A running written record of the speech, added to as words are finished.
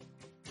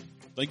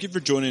Thank you for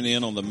joining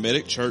in on the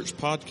Medic Church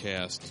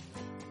podcast.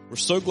 We're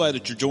so glad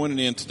that you're joining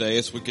in today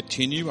as we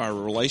continue our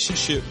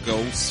Relationship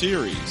Goals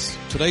series.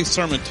 Today's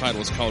sermon title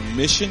is called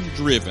Mission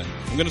Driven.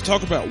 I'm going to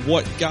talk about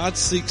what God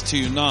seeks to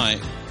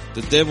unite,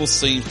 the devil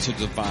seems to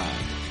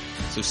divide.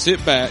 So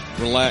sit back,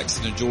 relax,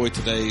 and enjoy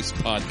today's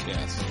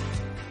podcast.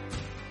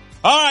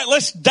 All right,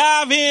 let's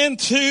dive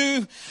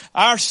into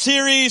our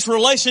series,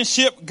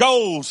 Relationship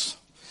Goals.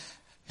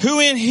 Who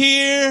in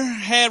here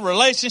had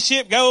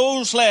relationship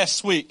goals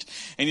last week?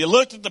 And you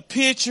looked at the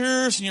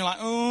pictures and you're like,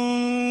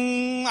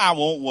 I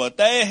want what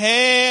they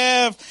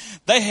have.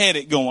 They had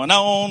it going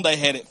on. They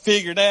had it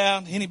figured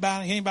out.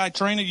 Anybody,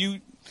 Trina,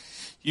 you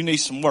need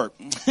some work.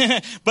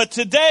 But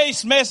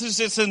today's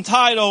message is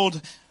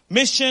entitled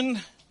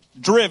Mission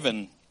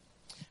Driven.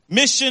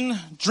 Mission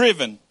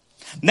Driven.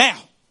 Now,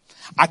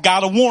 I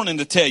got a warning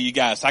to tell you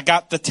guys. I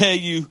got to tell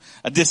you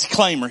a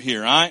disclaimer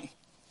here, all right?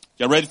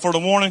 Y'all ready for the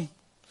warning?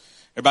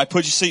 Everybody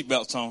put your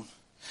seatbelts on.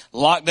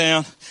 Lock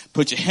down,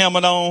 put your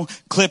helmet on,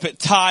 clip it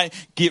tight,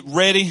 get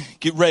ready.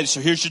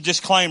 So here's your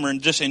disclaimer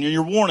and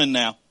your warning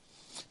now.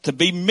 To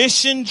be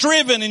mission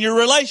driven in your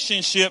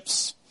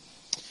relationships,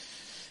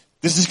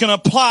 this is going to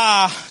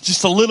apply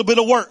just a little bit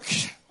of work.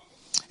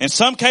 In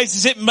some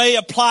cases, it may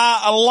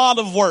apply a lot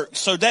of work.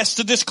 So that's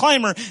the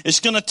disclaimer. It's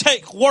going to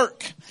take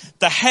work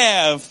to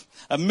have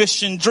a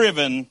mission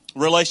driven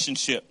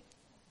relationship.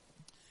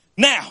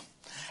 Now,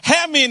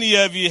 how many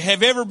of you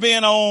have ever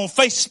been on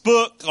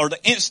Facebook or the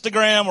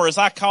Instagram, or as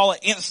I call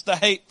it,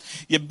 Insta-hate?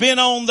 You've been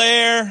on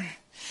there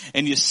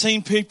and you've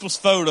seen people's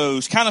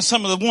photos, kind of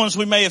some of the ones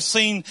we may have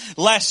seen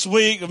last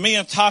week of me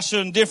and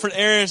Tasha in different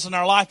areas in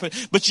our life.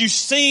 But you've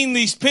seen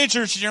these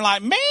pictures and you're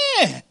like,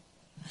 man,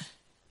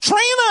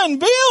 Trina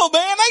and Bill,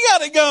 man, they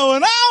got it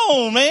going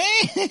on, man.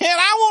 And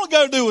I want to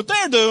go do what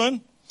they're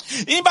doing.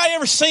 Anybody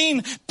ever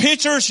seen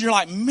pictures and you're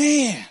like,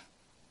 man,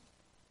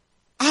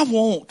 I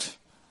want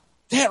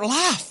that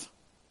life.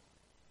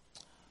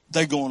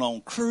 They going on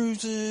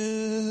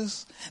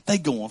cruises. They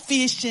going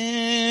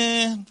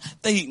fishing.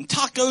 They eating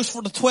tacos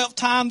for the 12th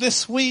time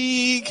this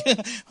week.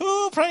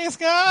 Ooh, praise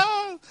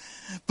God.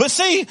 But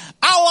see,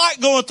 I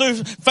like going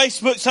through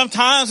Facebook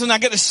sometimes and I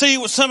get to see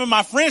what some of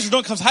my friends are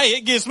doing because, hey,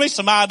 it gives me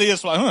some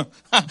ideas. Like,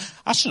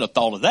 I should have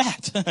thought of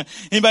that.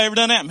 Anybody ever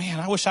done that?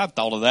 Man, I wish I'd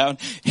thought of that one.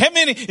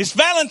 It's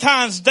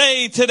Valentine's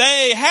Day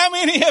today. How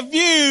many of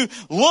you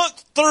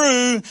looked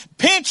through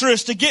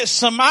Pinterest to get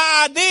some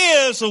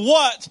ideas of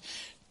what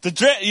to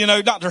dress,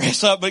 not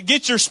dress up, but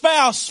get your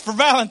spouse for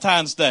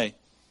Valentine's Day?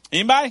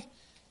 Anybody?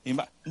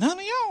 None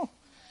of y'all.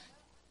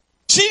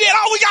 She did.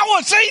 Oh, we got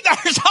one. See,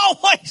 there's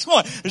always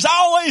one. There's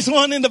always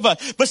one in the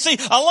butt. But see,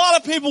 a lot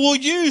of people will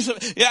use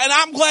it, and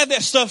I'm glad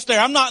that stuff's there.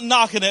 I'm not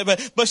knocking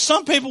it, but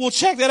some people will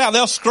check that out.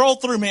 They'll scroll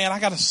through, man, I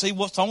got to see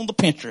what's on the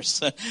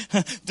Pinterest.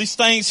 These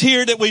things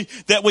here that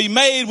we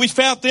made, we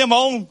found them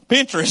on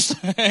Pinterest.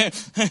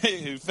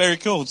 Very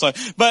cool. So,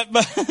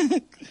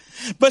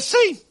 but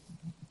see,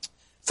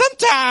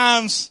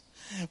 sometimes,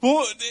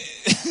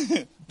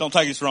 don't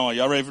take this wrong.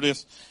 Y'all ready for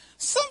this?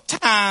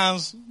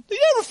 Sometimes, do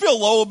you ever feel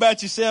low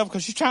about yourself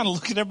because you're trying to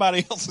look at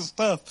everybody else's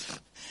stuff?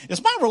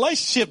 Is my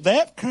relationship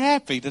that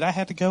crappy that I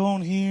had to go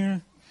on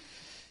here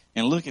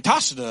and look at?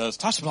 Tasha does.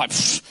 Tasha be like,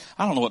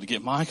 I don't know what to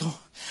get Michael.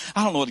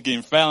 I don't know what to get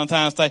him for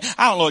Valentine's Day.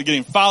 I don't know what to get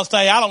him for Father's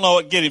Day. I don't know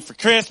what to get him for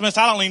Christmas.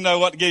 I don't even know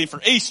what to get him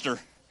for Easter.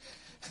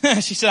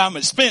 She said, I'm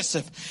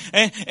expensive.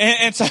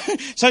 And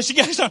so she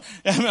goes on,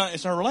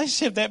 is our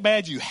relationship that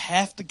bad you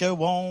have to go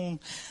on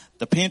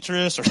the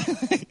Pinterest?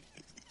 Or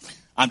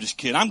I'm just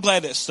kidding. I'm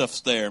glad that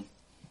stuff's there.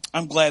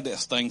 I'm glad that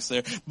thing's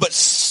there. But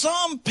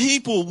some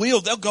people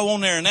they'll go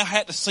on there and they'll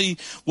have to see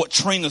what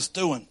Trina's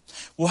doing.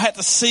 We'll have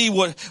to see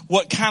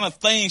what kind of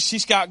things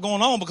she's got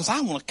going on because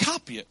I want to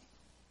copy it.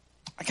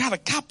 I got to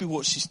copy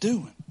what she's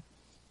doing.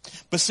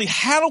 But see,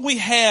 how do we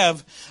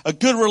have a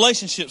good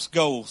relationships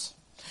goals?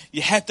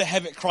 You have to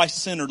have it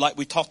Christ-centered like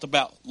we talked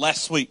about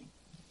last week.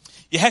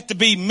 You have to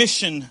be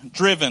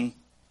mission-driven.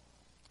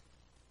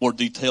 More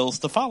details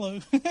to follow.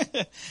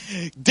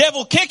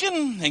 Devil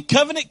kicking and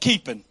covenant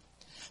keeping.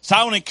 So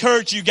I want to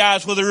encourage you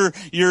guys, whether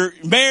you're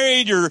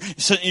married, you're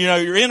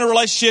in a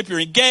relationship, you're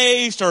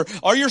engaged,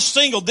 or you're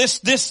single, this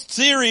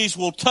series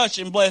will touch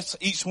and bless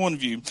each one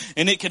of you.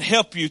 And it can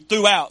help you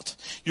throughout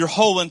your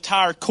whole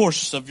entire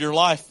course of your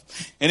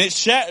life. And it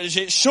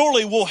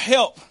surely will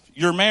help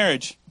your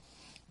marriage.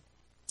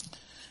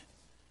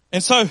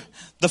 And so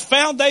the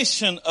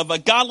foundation of a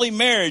godly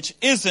marriage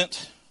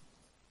isn't,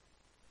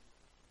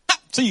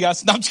 see you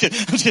guys, no, I'm just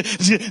kidding.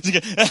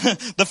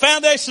 The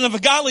foundation of a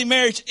godly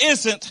marriage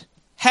isn't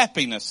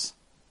happiness,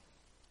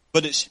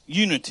 but it's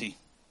unity.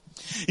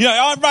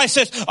 Everybody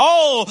says,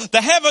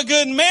 to have a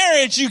good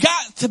marriage, you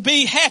got to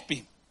be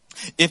happy.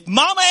 If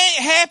mama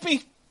ain't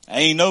happy,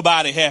 ain't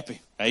nobody happy.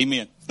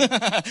 Amen.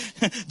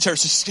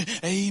 Church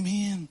is,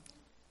 amen.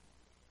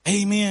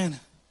 Amen.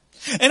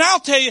 And I'll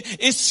tell you,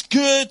 it's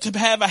good to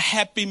have a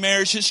happy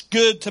marriage. It's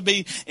good to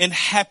be in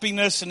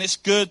happiness, and it's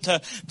good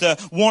to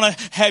want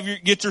to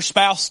get your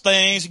spouse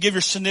things, give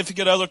your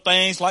significant other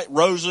things like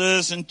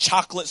roses and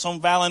chocolates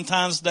on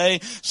Valentine's Day.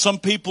 Some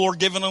people are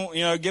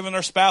giving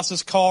their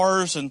spouses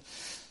cars and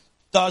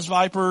Dodge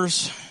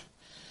Vipers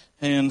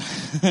and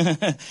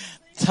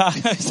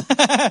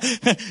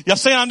y'all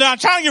see I'm trying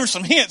to give her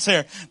some hints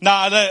here.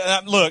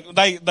 Look,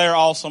 they're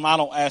awesome. I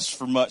don't ask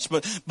for much,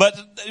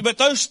 but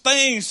those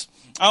things,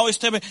 I always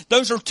tell me,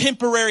 those are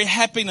temporary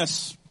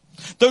happiness.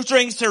 Those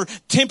things are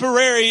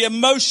temporary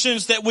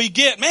emotions that we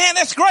get. Man,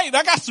 that's great.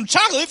 I got some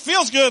chocolate. It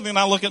feels good. And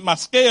I look at my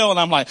scale and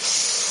I'm like,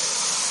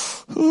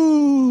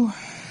 ooh,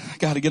 I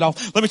got to get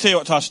off. Let me tell you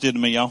what Tasha did to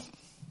me, y'all.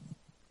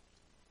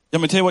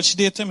 Let me tell you what she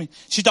did to me.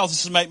 She thought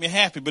this would make me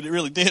happy, but it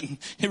really didn't.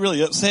 It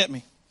really upset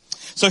me.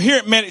 So here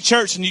at Medic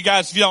Church, and you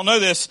guys, if you don't know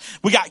this,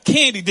 we got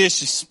candy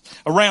dishes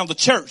around the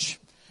church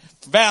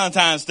for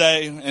Valentine's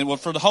Day and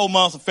for the whole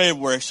month of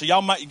February. So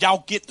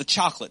y'all get the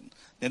chocolate.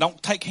 Now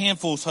don't take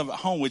handfuls of it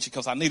home with you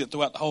because I need it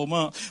throughout the whole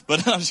month.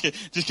 But I'm just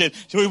kidding.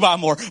 Should we buy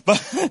more?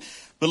 But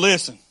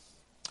listen.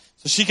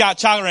 So she got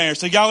chocolate around here.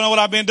 So y'all know what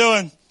I've been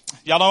doing?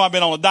 Y'all know I've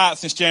been on a diet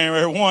since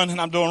January 1 and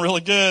I'm doing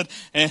really good.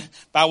 And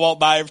if I walk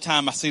by every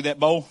time I see that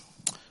bowl,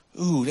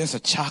 ooh, there's a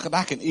chocolate.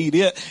 I can eat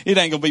it. It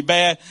ain't going to be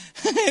bad.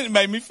 It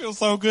made me feel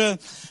so good.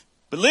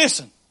 But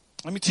listen,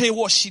 let me tell you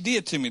what she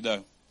did to me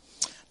though.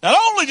 Not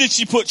only did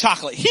she put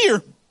chocolate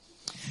here,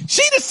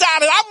 she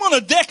decided I'm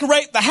going to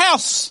decorate the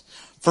house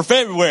for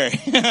February.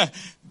 All right,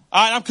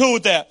 I'm cool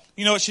with that.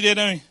 You know what she did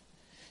to me?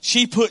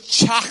 She put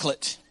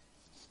chocolate,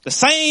 the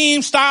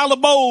same style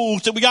of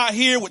bowls that we got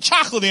here with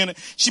chocolate in it.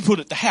 She put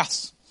it at the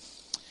house.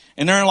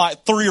 And they're in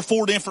like 3 or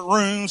 4 different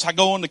rooms. I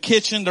go in the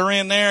kitchen, they're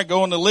in there.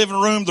 Go in the living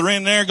room, they're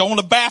in there. Go in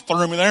the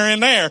bathroom, and they're in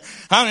there.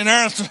 I'm in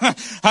there.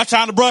 I'm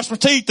trying to brush my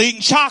teeth,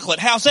 eating chocolate.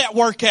 How's that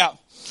work out?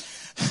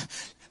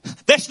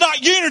 That's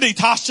not unity,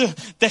 Tasha.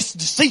 That's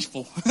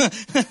deceitful.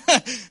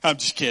 I'm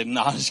just kidding.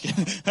 No, I'm just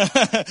kidding.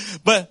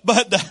 But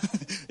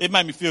it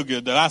made me feel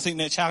good though. I was eating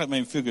that chocolate, made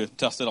me feel good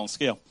until I stood on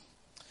scale.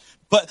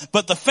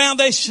 But the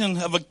foundation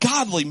of a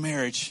godly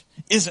marriage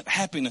isn't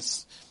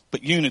happiness,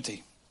 but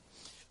unity.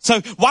 So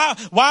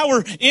while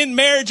we're in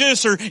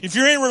marriages or if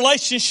you're in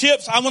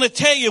relationships, I want to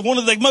tell you one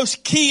of the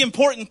most key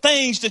important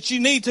things that you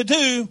need to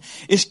do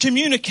is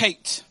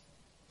communicate.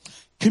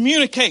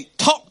 Communicate.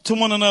 Talk to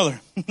one another.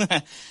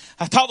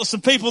 I talked to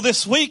some people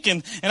this week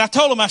and I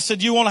told them, I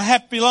said, you want a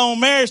happy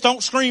long marriage?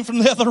 Don't scream from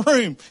the other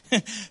room.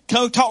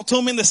 Go talk to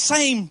them in the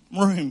same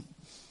room.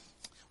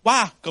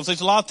 Why? Because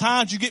there's a lot of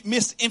times you get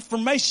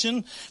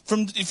misinformation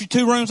from if you're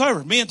 2 rooms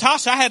over. Me and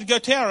Tasha, I had to go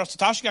tell her. I said,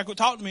 Tasha, you got to go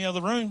talk to me in the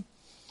other room.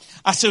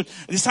 I said,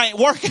 this ain't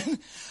working.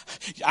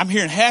 I'm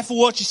hearing half of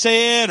what you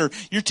said, or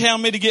you're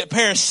telling me to get a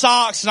pair of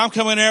socks and I'm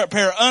coming there with a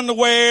pair of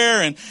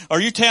underwear, or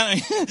you're telling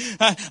me,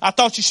 I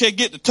thought you said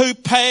get the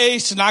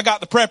toothpaste and I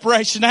got the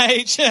preparation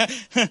H.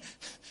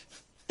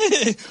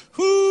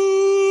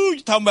 Whoo, you're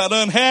talking about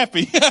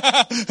unhappy.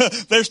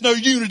 There's no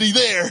unity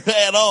there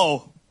at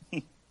all.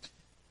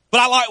 But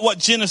I like what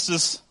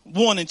Genesis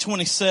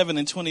 1:27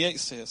 and 28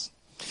 says.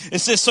 It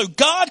says, so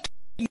God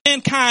created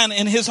mankind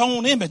in his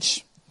own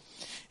image.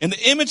 In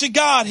the image of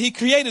God, he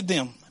created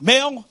them.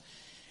 Male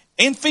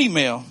and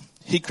female,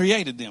 he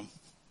created them.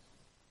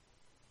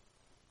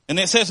 And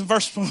it says in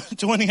verse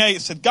 28,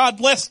 it said, God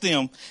blessed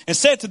them and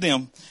said to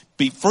them,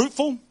 be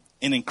fruitful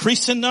and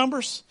increase in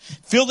numbers,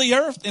 fill the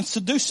earth and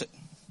seduce it.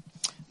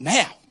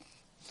 Now,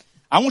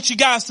 I want you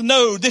guys to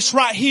know this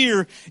right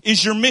here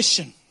is your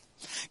mission.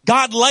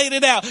 God laid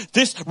it out.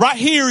 This right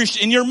here is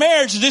in your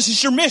marriage. This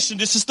is your mission.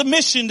 This is the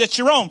mission that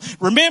you're on.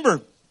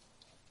 Remember,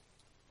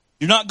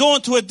 you're not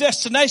going to a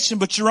destination,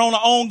 but you're on an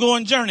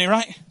ongoing journey,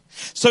 right?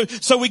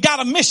 So we got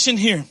a mission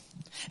here.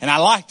 And I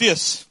like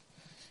this.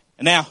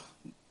 And now,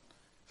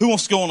 who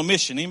wants to go on a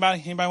mission?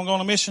 Anybody want to go on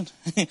a mission?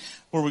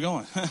 Where are we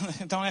going?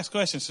 Don't ask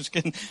questions. Just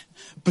kidding.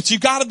 But you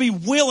got to be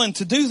willing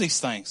to do these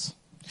things.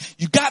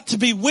 You got to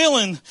be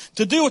willing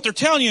to do what they're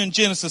telling you in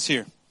Genesis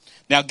here.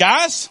 Now,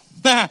 guys,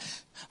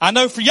 I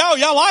know for y'all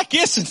like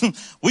this.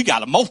 We got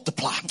to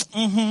multiply.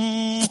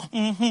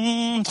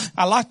 I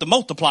like the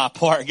multiply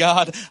part,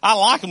 God. I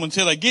like them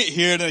until they get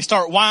here and they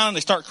start whining, they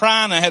start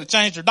crying. They had to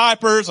change their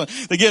diapers and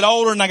they get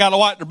older and they got to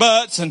wipe their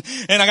butts and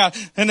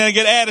they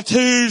get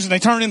attitudes and they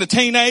turn into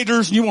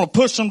teenagers and you want to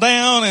push them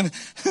down and,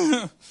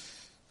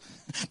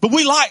 but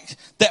we like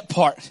that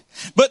part.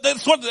 But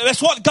that's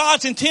what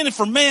God's intended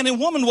for man and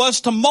woman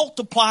was to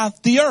multiply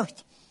the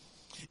earth.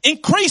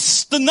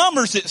 Increase the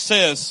numbers, it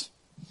says.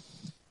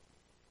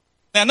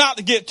 Now, not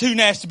to get too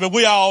nasty, but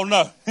we all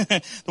know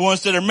the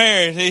ones that are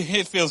married,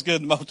 it feels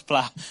good to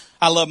multiply.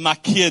 I love my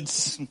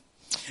kids.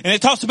 And it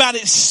talks about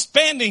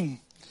expanding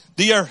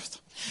the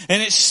earth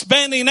and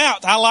expanding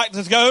out. I like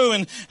to go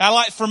and I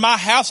like for my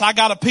house, I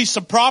got a piece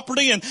of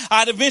property and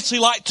I'd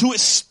eventually like to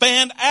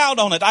expand out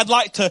on it. I'd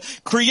like to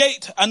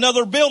create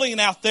another building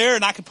out there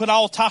and I could put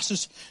all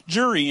Tasha's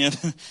jewelry in.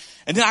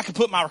 And then I could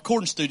put my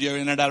recording studio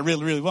in there that I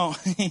really, really want.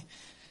 And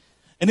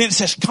then it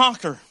says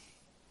conquer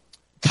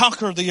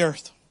the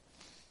earth.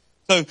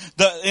 So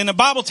and the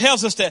Bible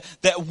tells us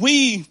that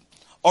we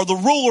are the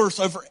rulers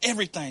over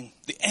everything.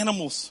 The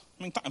animals,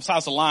 I mean,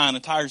 besides the lion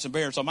and tigers and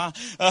bears,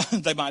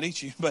 they might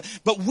eat you.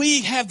 But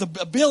we have the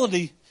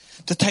ability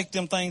to take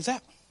them things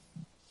out.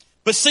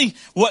 But see,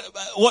 what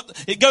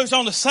it goes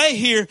on to say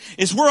here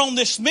is we're on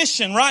this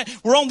mission, right?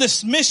 We're on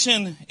this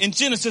mission in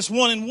Genesis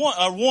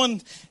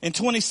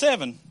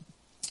 1:27.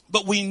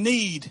 But we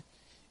need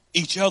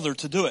each other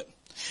to do it.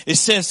 It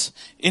says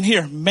in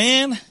here,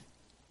 male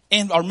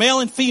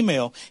and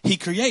female, he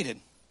created.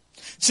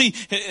 See,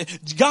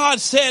 God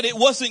said it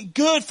wasn't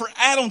good for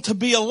Adam to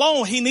be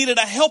alone. He needed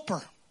a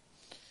helper.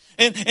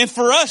 And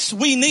for us,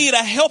 we need a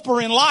helper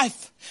in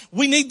life.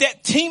 We need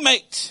that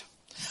teammate.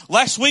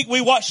 Last week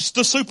we watched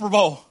the Super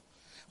Bowl.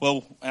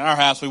 Well, in our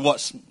house we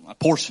watched a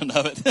portion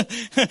of it.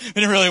 We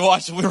didn't really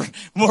watch it. We were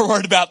more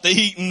worried about the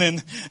eating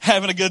and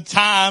having a good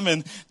time.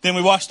 And then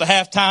we watched the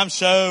halftime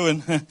show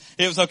and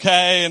it was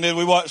okay. And then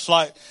we watched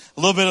like a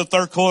little bit of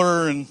third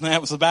quarter and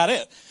that was about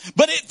it.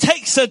 But it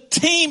takes a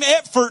team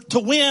effort to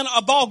win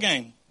a ball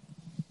game.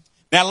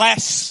 Now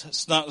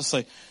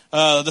the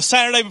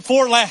Saturday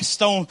before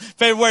last on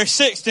February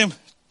 6th, them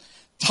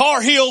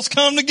Tar Heels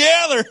come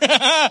together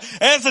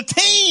as a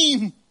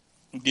team.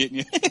 I'm getting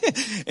you.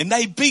 And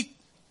they beat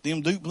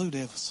them Duke Blue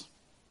Devils.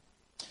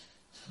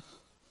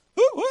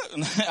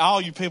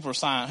 All you people are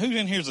saying, who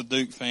in here's a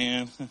Duke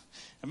fan?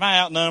 Am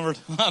I outnumbered?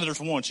 There's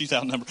one. She's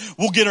outnumbered.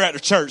 We'll get her at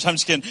the church. I'm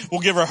just kidding. We'll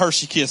give her a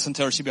Hershey kiss and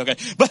tell her she'll be okay.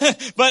 But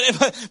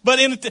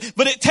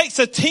it takes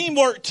a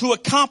teamwork to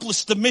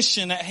accomplish the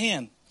mission at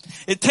hand.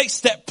 It takes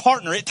that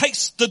partner. It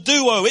takes the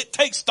duo. It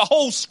takes the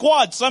whole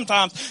squad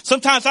sometimes.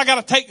 Sometimes I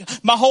got to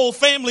take my whole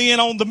family in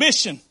on the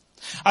mission.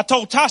 I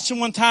told Tasha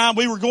one time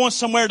we were going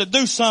somewhere to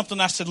do something.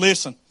 I said,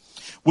 listen,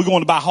 we're going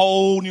to buy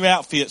whole new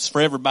outfits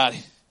for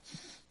everybody.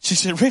 She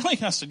said, really?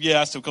 I said,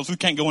 yeah. I said, because we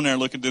can't go in there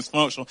and look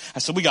dysfunctional. I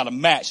said, we got to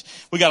match.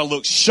 We got to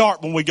look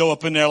sharp when we go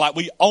up in there like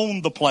we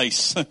own the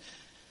place.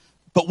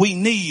 But we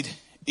need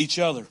each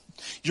other.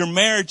 Your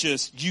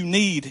marriages, you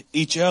need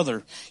each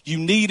other. You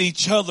need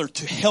each other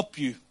to help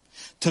you,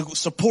 to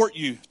support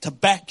you, to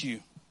back you.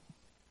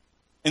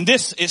 And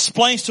this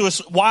explains to us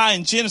why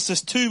in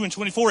Genesis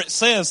 2:24 it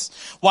says,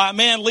 why a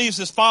man leaves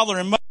his father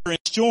and mother and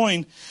is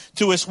joined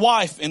to his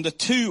wife, and the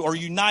two are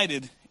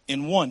united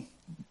in one.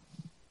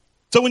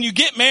 So when you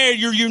get married,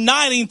 you're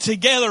uniting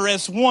together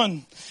as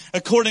one,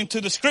 according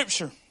to the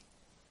scripture.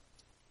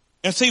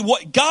 And see,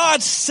 what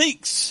God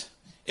seeks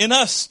in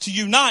us to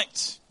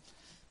unite,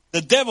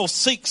 the devil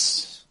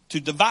seeks to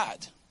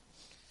divide.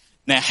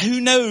 Now, who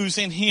knows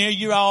in here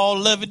you're all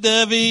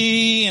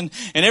lovey-dovey and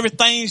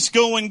everything's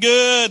going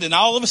good, and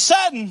all of a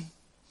sudden,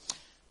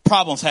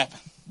 problems happen.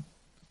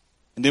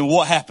 And then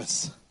what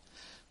happens?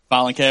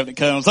 Filing cabinet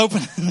comes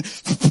open.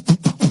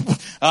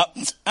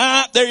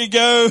 There you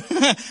go.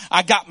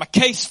 I got my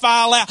case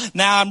file out.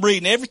 Now I'm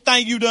reading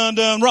everything you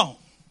done wrong.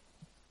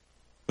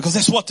 Because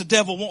that's what the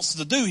devil wants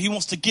to do. He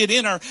wants to get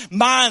in our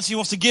minds. He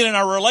wants to get in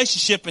our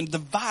relationship and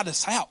divide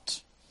us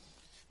out.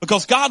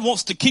 Because God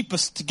wants to keep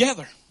us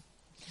together.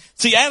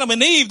 See, Adam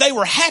and Eve, they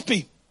were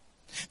happy.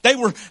 They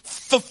were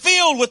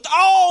fulfilled with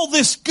all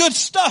this good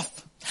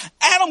stuff.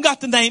 Adam got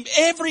to name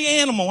every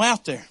animal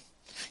out there.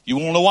 You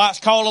want to know why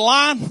it's called a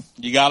lion?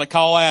 You got to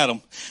call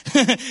Adam.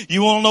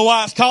 You want to know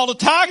why it's called a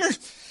tiger?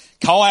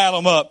 Call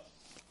Adam up.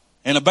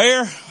 And a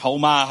bear? Oh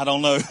my, I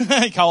don't know.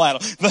 Call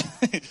Adam.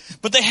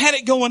 But they had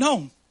it going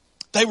on.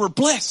 They were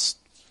blessed.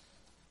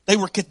 They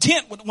were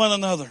content with one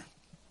another.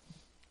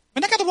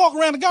 And they got to walk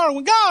around the garden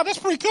with God. That's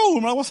pretty cool.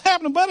 I'm like, what's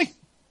happening, buddy?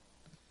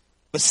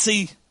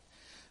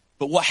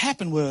 But what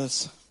happened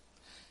was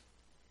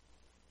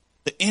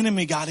the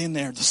enemy got in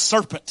there. The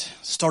serpent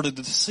started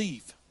to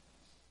deceive.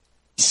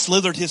 He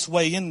slithered his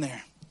way in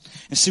there.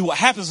 And see, what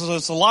happens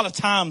is a lot of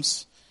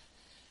times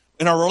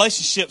in our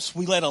relationships,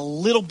 we let a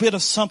little bit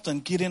of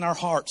something get in our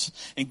hearts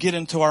and get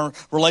into our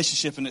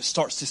relationship, and it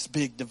starts this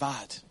big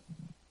divide.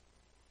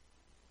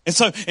 And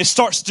so it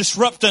starts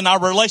disrupting our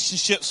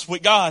relationships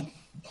with God.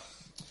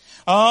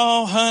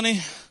 Oh, honey,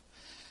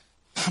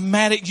 I'm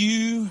mad at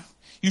you.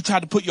 You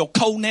tried to put your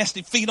cold,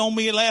 nasty feet on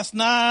me last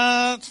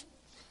night.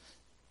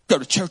 Go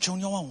to church on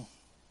your own.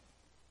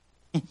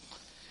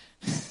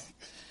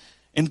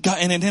 And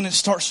then it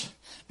starts,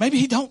 maybe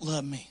he don't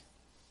love me.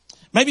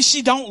 Maybe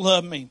she don't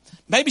love me.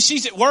 Maybe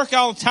she's at work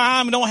all the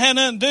time and don't have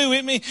nothing to do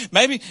with me.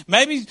 Maybe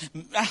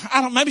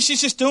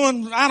she's just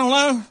doing, I don't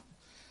know.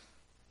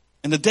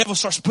 And the devil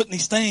starts putting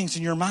these things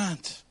in your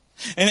mind.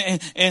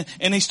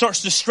 And he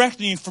starts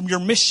distracting you from your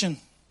mission.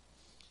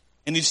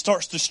 And he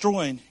starts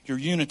destroying your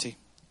unity.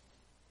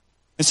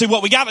 And see,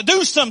 what we got to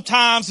do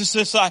sometimes is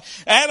this,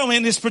 Adam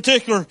in this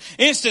particular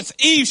instance,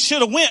 Eve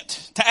should have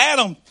went to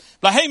Adam.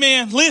 Like, hey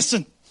man,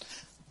 listen,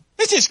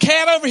 there's this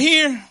cat over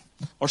here,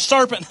 or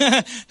serpent,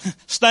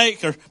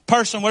 snake, or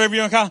person, whatever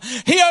you want to call it.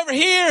 He over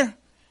here,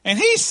 and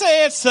he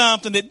said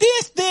something that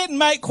this didn't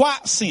make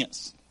quite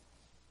sense.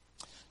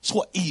 It's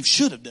what Eve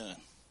should have done.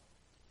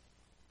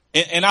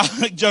 And I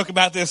joke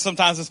about this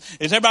sometimes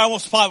is everybody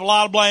wants to apply a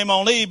lot of blame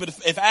on Eve, but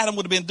if Adam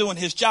would have been doing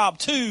his job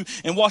too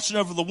and watching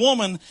over the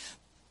woman,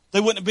 they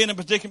wouldn't have been in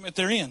the predicament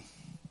they're in.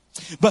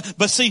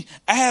 But see,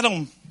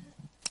 Adam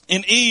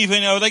and Eve,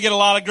 they get a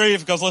lot of grief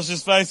because let's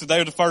just face it, they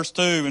were the first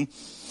two, and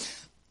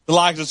the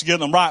likelihood of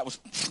getting them right was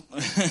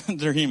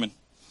they're human.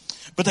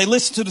 But they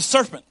listened to the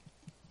serpent.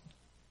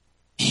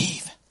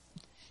 Eve,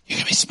 you're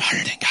going to be smarter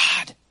than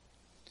God.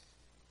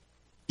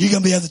 You're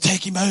going to be able to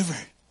take him over.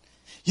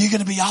 You're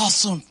going to be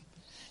awesome.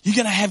 You're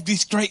going to have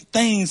these great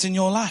things in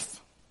your life.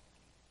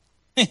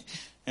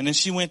 And then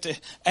she went to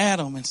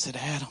Adam and said,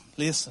 Adam,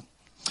 listen.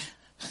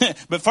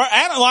 But for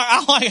Adam,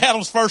 I like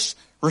Adam's first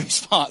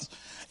response.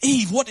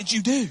 Eve, what did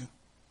you do?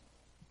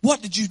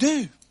 What did you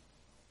do?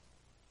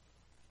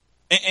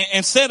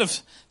 Instead of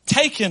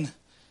taking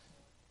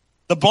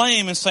the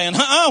blame and saying,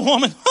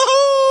 woman,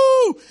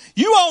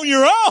 you on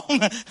your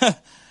own.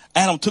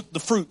 Adam took the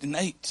fruit and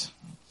ate.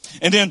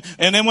 And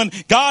then when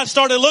God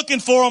started looking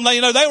for them, they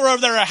were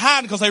over there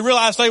hiding because they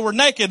realized they were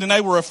naked and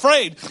they were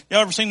afraid. You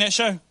ever seen that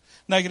show?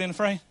 Naked and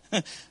Afraid?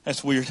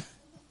 That's weird.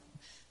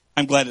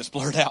 I'm glad it's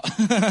blurred out.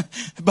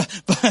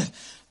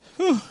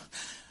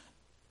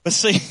 But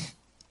see,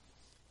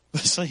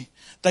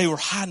 they were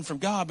hiding from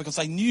God because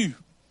they knew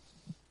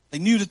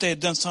that they had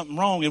done something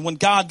wrong. And when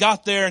God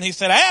got there and he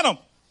said, Adam,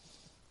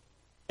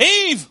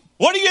 Eve,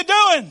 what are you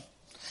doing?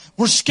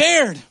 We're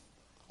scared.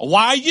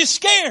 Why are you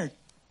scared?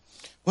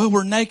 Well,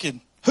 we're naked.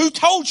 Who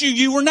told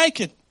you were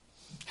naked?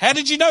 How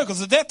did you know?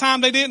 Because at that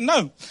time they didn't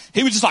know.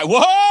 He was just like,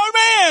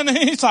 whoa, man.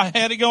 He's like,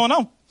 had it going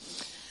on.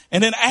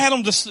 And then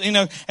Adam just,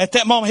 at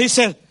that moment he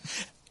said,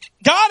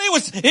 God,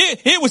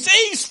 it was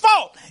Eve's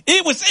fault.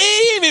 It was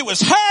Eve. It was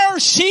her.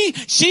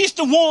 She's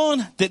the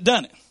one that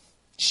done it.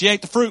 She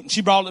ate the fruit and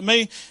she brought it to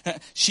me.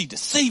 She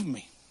deceived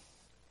me.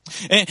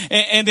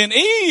 And then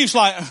Eve's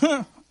like,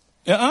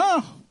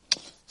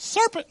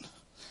 serpent.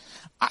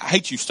 I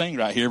hate you saying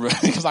right here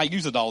because I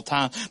use it all the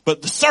time.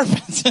 But the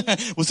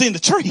serpent was in the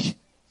tree.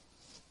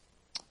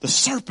 The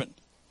serpent.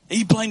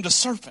 He blamed the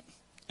serpent.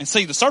 And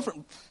see, the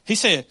serpent, he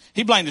said,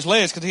 he blamed his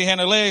legs because he had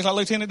no legs like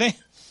Lieutenant Dan.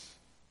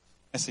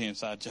 That's the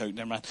inside joke.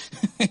 Never mind.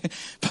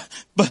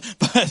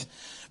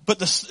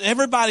 But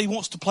everybody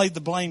wants to play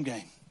the blame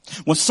game.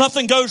 When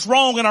something goes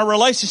wrong in our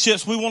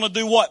relationships, we want to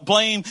do what?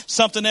 Blame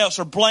something else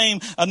or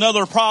blame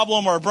another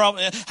problem or a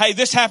problem. Hey,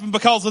 this happened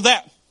because of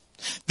that.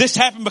 This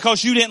happened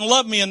because you didn't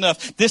love me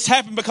enough. This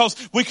happened because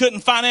we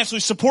couldn't financially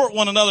support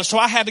one another. So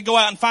I had to go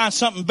out and find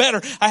something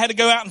better. I had to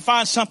go out and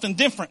find something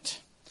different.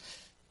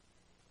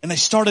 And they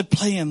started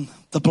playing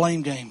the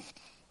blame game.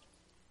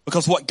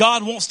 Because what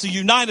God wants to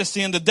unite us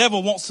in, the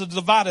devil wants to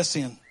divide us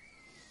in.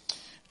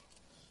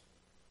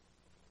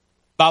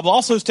 Bible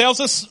also tells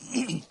us,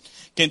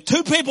 can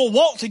two people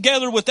walk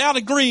together without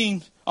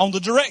agreeing on the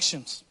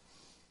directions?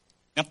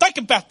 Now think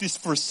about this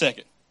for a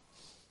second.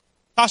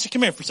 Tasha,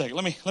 come here for a second.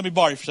 Let me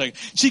borrow you for a second.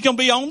 She's going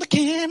to be on the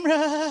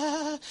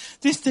camera.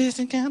 This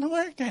isn't going to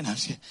work. No,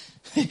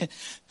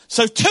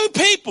 so two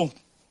people.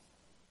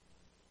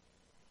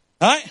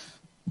 All right.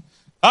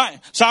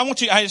 So I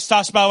want you, hey,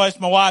 Tasha, by the way, it's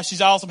my wife.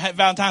 She's awesome. Happy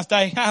Valentine's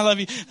Day. I love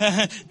you.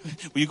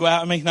 Will you go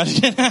out with me? No,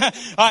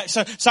 all right.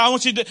 So I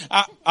want you to,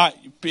 all right,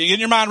 in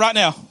your mind right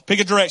now, pick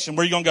a direction.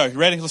 Where are you going to go? You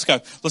ready? Let's go.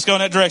 Let's go in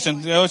that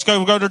direction. Let's go.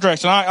 We'll go to the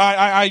direction. All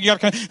right. You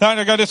got to come.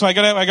 No, go this way.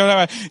 Go that way. Go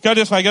that way. Go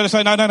this way. Go this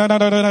way. No.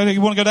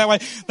 You want to go that way?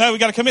 No, we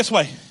got to come this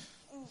way.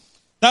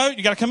 No,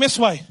 you got to come this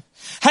way.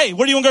 Hey,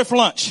 where do you want to go for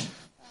lunch?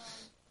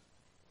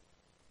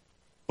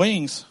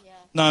 Wings. Yeah.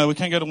 No, we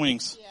can't go to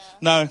Wings.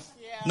 Yeah.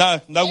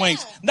 No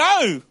wings.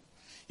 No,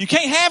 you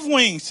can't have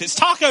wings. It's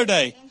taco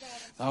day.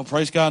 Oh,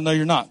 praise God. No,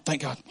 you're not.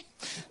 Thank God.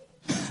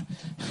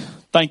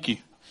 Thank you.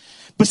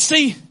 But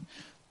see,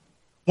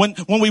 when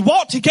we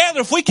walk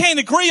together, if we can't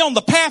agree on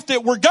the path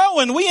that we're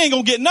going, we ain't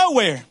going to get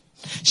nowhere.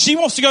 She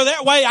wants to go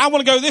that way. I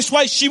want to go this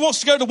way. She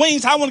wants to go to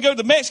Wings. I want to go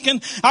to Mexican.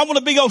 I want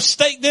a big old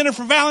steak dinner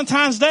for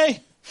Valentine's Day.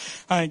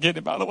 I ain't getting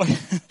it, by the way.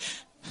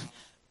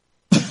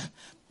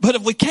 But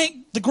if we can't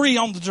agree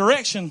on the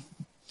direction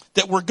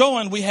that we're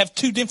going, we have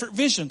two different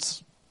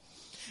visions.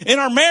 In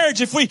our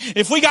marriage,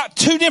 if we got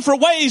two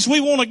different ways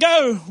we want to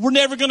go, we're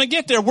never going to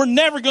get there. We're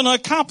never going to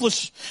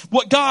accomplish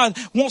what God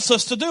wants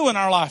us to do in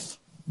our life.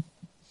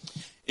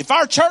 If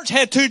our church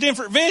had two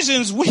different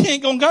visions, we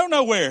ain't going to go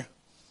nowhere.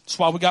 That's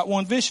why we got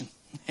one vision.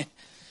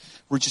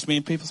 We're just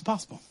being people as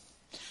possible.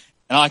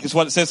 And I like it's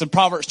what it says in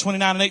Proverbs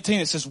 29:18.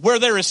 It says, where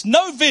there is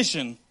no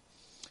vision,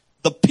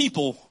 the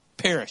people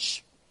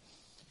perish.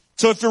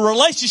 So if your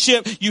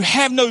relationship, you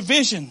have no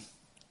vision,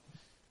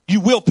 you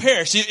will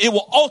perish. It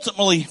will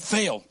ultimately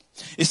fail.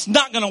 It's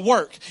not going to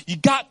work. You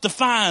got to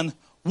find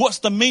what's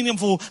the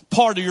meaningful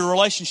part of your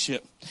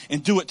relationship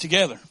and do it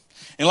together.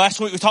 And last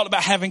week we talked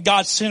about having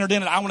God centered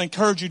in it. I want to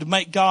encourage you to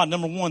make God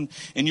number one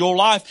in your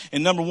life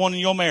and number one in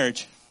your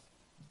marriage.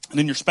 And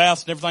then your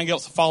spouse and everything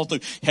else to follow through.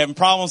 Having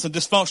problems and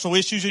dysfunctional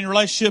issues in your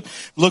relationship,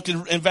 look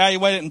and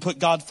evaluate it and put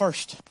God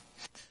first.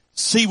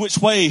 See which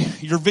way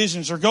your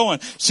visions are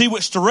going. See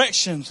which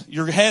direction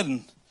you're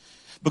heading.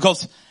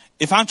 Because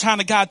if I'm trying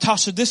to guide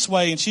Tasha this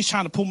way and she's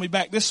trying to pull me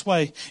back this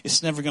way,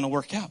 it's never going to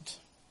work out.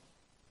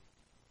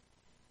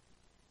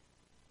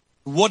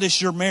 What is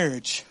your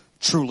marriage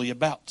truly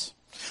about?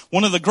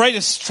 One of the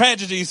greatest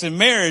tragedies in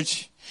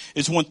marriage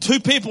is when two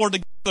people are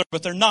together,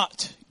 but they're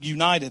not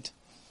united.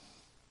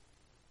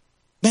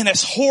 Man,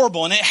 that's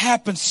horrible, and it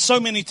happens so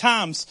many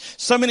times.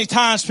 So many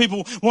times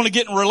people want to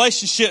get in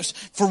relationships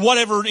for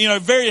whatever,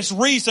 various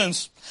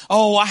reasons.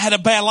 Oh, I had a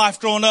bad life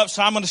growing up,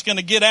 so I'm just going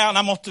to get out,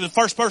 and the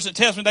first person that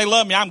tells me they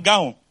love me, I'm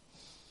gone.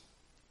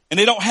 And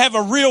they don't have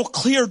a real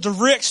clear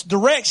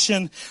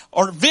direction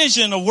or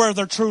vision of where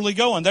they're truly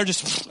going. They're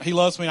just, he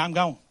loves me, I'm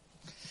gone.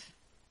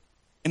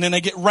 And then they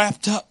get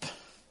wrapped up,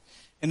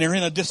 and they're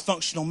in a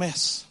dysfunctional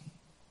mess.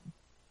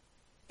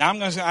 Now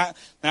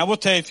I will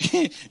tell you,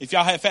 if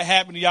y'all if that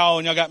happened to y'all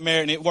and y'all got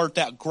married and it worked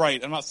out,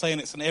 great. I'm not saying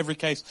it's in every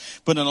case,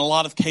 but in a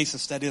lot of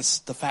cases, that is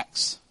the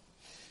facts.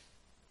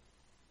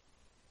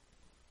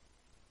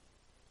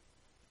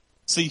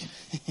 See,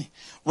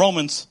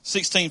 Romans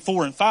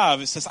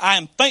 16:4-5, it says, I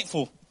am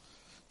thankful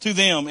to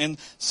them, and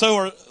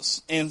so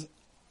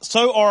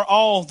are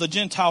all the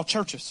Gentile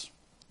churches.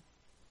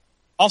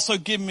 Also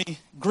gives me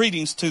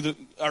greetings to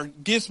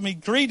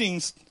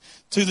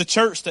the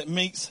church that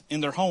meets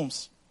in their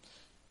homes.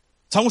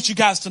 So I want you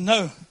guys to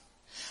know,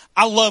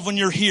 I love when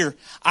you're here.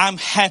 I'm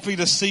happy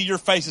to see your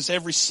faces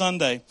every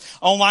Sunday.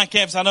 Online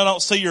campus, I know I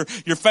don't see your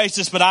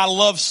faces, but I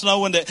love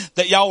knowing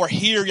that y'all are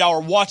here, y'all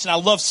are watching. I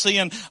love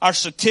seeing our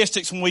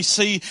statistics when we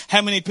see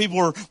how many people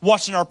are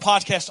watching our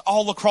podcast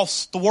all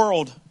across the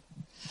world.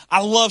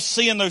 I love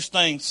seeing those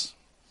things,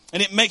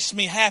 and it makes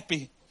me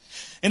happy.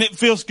 And it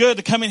feels good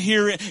to come in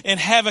here and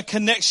have a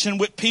connection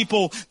with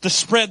people to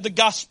spread the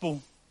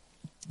gospel.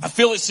 I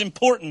feel it's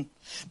important.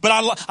 But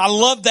I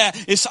love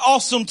that. It's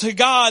awesome to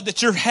God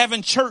that you're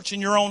having church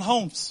in your own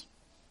homes.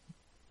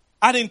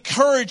 I'd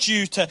encourage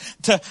you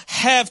to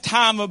have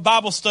time of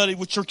Bible study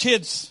with your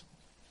kids.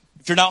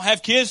 If you don't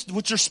have kids,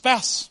 with your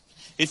spouse.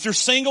 If you're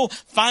single,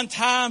 find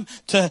time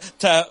to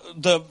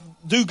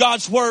do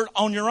God's word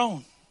on your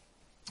own.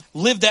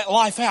 Live that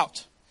life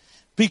out.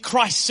 Be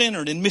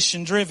Christ-centered and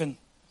mission-driven.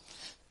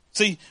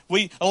 See,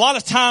 a lot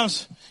of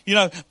times,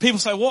 people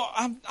say, well,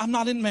 I'm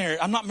not married.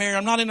 I'm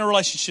not in a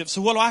relationship.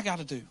 So what do I got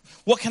to do?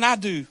 What can I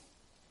do?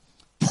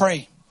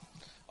 Pray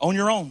on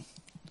your own.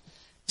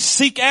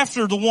 Seek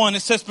after the one.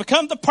 It says,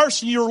 become the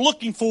person you're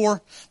looking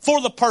for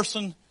the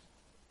person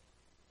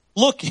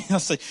looking.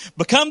 Let's see.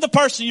 Become the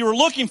person you're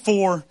looking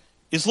for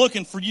is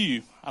looking for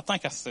you. I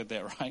think I said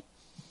that right.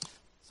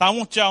 So I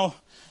want y'all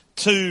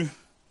to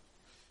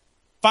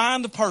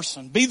find the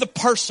person. Be the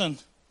person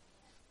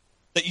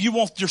that you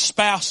want your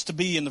spouse to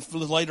be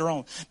later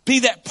on.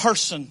 Be that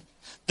person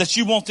that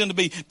you want them to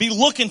be. Be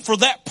looking for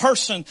that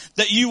person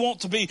that you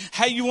want to be,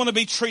 how you want to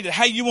be treated,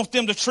 how you want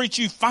them to treat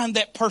you. Find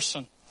that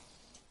person.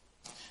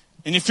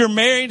 And if you're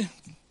married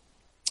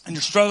and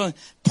you're struggling,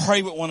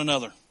 pray with one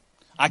another.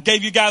 I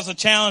gave you guys a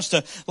challenge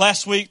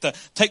last week to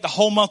take the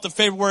whole month of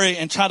February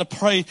and try to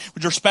pray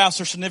with your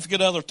spouse or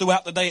significant other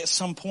throughout the day at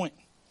some point.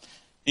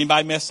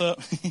 Anybody mess up?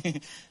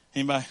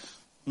 Anybody?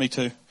 Me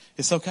too.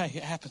 It's okay.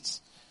 It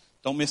happens.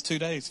 Don't miss 2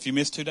 days. If you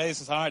miss 2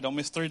 days, it's all right. Don't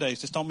miss 3 days.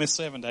 Just don't miss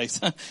 7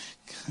 days.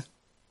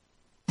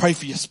 Pray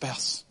for your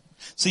spouse.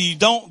 See, you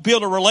don't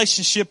build a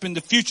relationship in the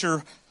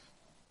future.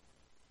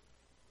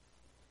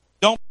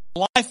 Don't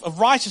build a life of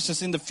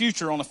righteousness in the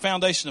future on a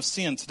foundation of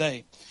sin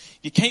today.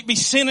 You can't be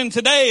sinning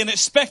today and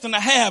expecting to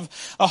have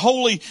a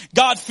holy,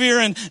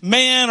 God-fearing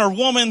man or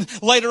woman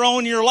later on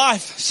in your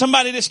life.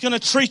 Somebody that's going to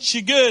treat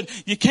you good.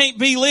 You can't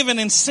be living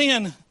in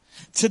sin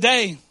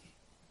today,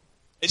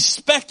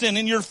 expecting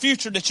in your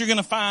future that you're going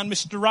to find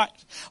Mr. Right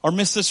or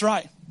Mrs.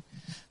 Right.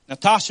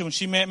 Natasha, when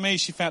she met me,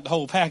 she found the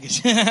whole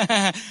package.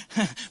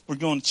 We're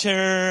going to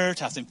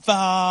church. I was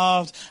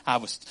involved. I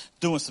was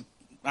doing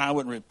I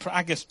wasn't really,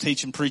 I guess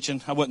teaching,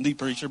 preaching. I wasn't the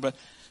preacher, but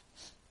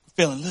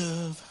fell in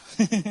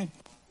love.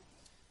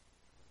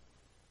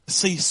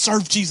 See,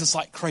 serve Jesus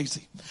like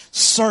crazy.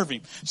 Serve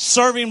him.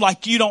 Serve him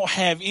like you don't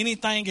have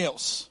anything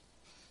else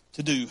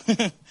to do.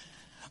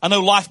 I know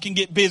life can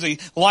get busy.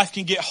 Life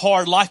can get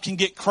hard. Life can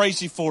get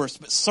crazy for us,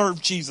 but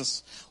serve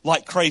Jesus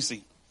like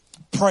crazy.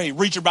 Pray.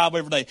 Read your Bible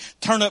every day.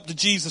 Turn up the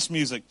Jesus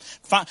music.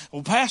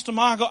 Well, Pastor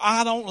Michael,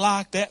 I don't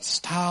like that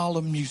style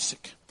of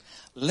music.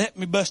 Let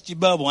me bust your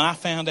bubble. And I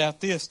found out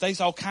this.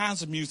 There's all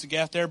kinds of music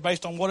out there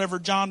based on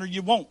whatever genre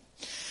you want.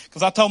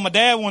 Because I told my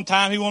dad one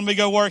time he wanted me to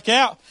go work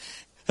out.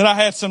 And I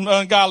had some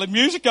ungodly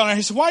music on there.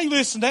 He said, why are you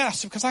listening to that? I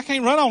said, because I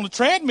can't run on the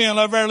treadmill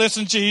over there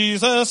listening to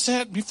Jesus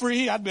set me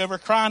free. I'd be over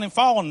crying and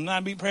falling, and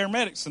I'd be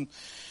paramedics.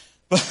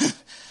 But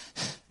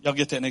y'all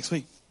get that next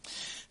week.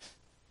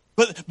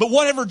 But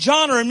whatever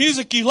genre of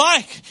music you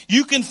like,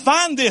 you can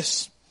find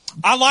this.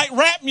 I like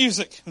rap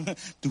music. I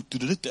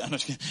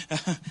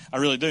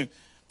really do.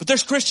 But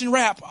there's Christian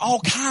rap,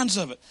 all kinds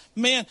of it.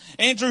 Man,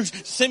 Andrew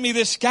sent me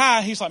this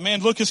guy. He's like,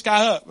 man, look this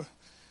guy up.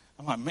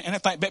 I'm like, man, I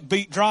think that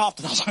beat dropped.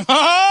 And I was like,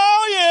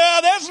 oh,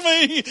 yeah, that's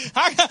me.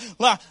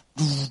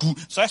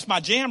 So that's my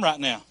jam right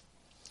now.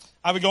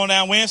 I'll be going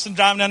down Winston,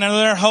 driving down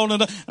there, holding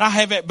it up, and I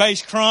have that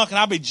bass crunk, and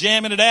I'll be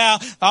jamming it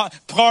out.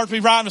 Cars be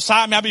riding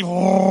beside me. I'll be,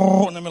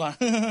 and I'll be like,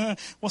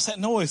 what's that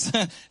noise?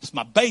 It's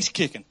my bass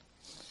kicking.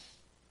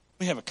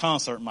 We have a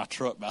concert in my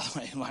truck, by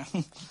the way.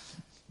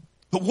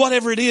 But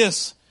whatever it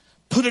is,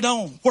 put it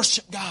on.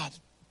 Worship God.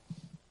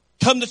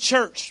 Come to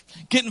church.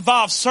 Get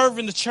involved. Serve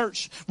in the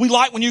church. We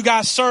like when you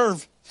guys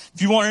serve.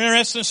 If you are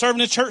interested in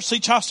serving in church, see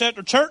Child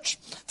After Church.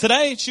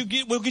 Today,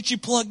 we'll get you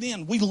plugged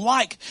in. We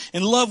like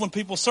and love when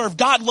people serve.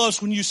 God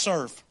loves when you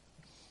serve.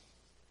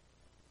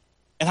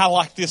 And I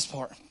like this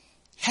part.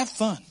 Have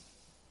fun.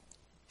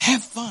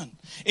 Have fun.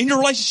 In your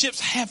relationships,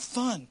 have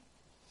fun.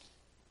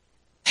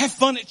 Have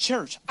fun at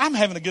church. I'm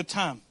having a good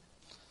time.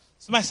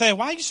 Somebody say,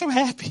 why are you so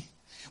happy?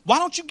 Why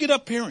don't you get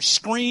up here and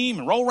scream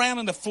and roll around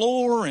on the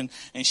floor and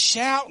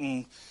shout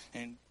and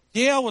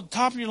yell with the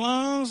top of your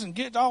lungs and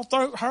get all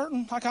throat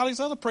hurting like all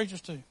these other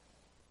preachers do?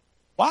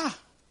 Why?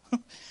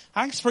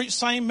 I can preach the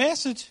same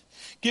message,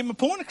 get my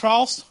point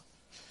across,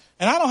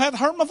 and I don't have to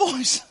hurt my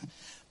voice.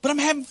 But I'm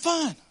having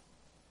fun.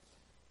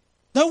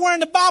 Nowhere in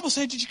the Bible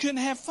said that you couldn't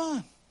have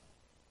fun.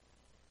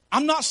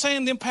 I'm not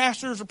saying them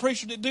pastors or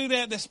preachers that do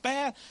that's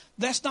bad.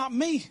 That's not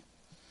me.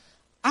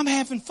 I'm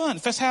having fun.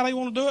 If that's how they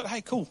want to do it,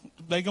 hey, cool.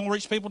 They're going to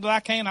reach people that I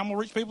can't. I'm going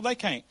to reach people they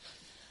can't.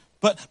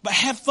 But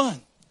have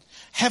fun.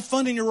 Have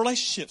fun in your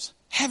relationships.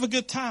 Have a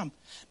good time.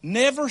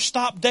 Never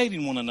stop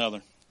dating one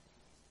another.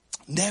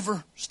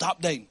 Never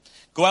stop dating.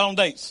 Go out on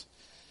dates.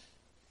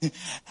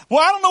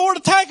 Well, I don't know where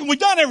to take them. We've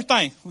done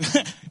everything.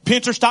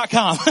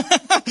 Pinterest.com.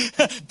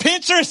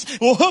 Pinterest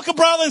will hook a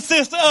brother and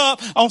sister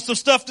up on some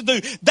stuff to do.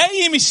 They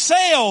even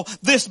sell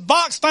this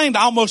box thing.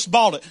 I almost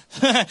bought it.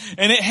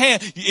 And it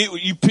had,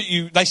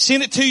 they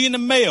send it to you in the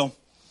mail.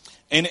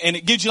 And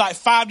it gives you like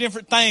 5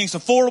 different things,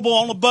 affordable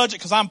on a budget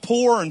because I'm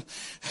poor and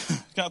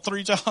got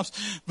 3 jobs,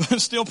 but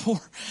still poor.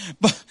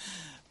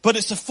 But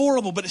it's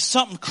affordable, but it's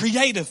something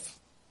creative,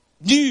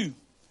 new.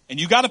 And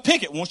you got to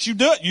pick it. Once you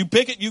do it, you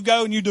pick it, you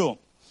go and you do them.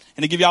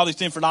 And they give you all these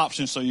different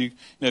options. So you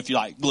know, if you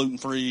like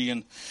gluten-free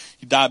and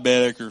you're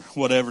diabetic or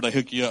whatever, they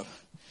hook you up.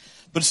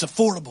 But it's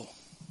affordable.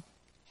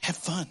 Have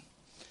fun.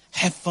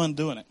 Have fun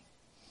doing it.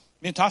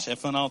 Me and Tasha have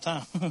fun all the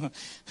time.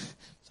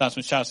 Sometimes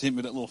when she tries to hit me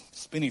with that little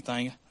spinny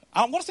thing.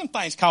 What's them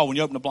things called when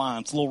you open the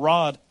blinds? A little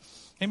rod.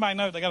 Anybody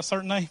know they got a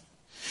certain name?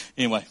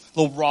 Anyway,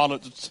 little rod.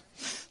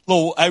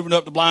 Open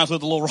up the blinds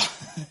with a little rod.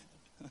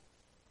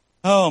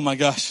 Oh my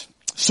gosh.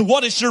 So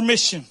what is your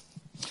mission?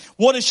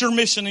 What is your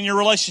mission in your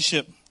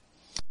relationship?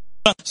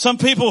 Some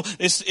people,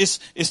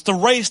 it's to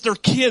raise their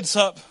kids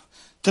up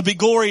to be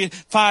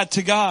glorified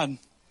to God.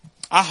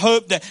 I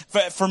hope that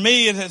for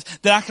me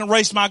that I can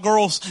raise my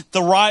girls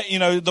the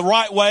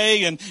right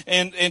way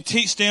and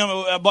teach them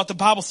what the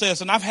Bible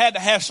says. And I've had to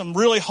have some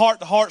really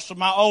heart-to-hearts with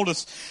my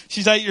oldest.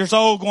 She's 8 years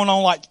old, going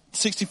on like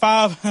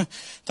 65.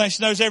 Thinks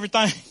she knows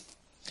everything.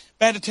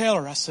 But I had to tell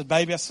her. I said,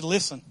 baby,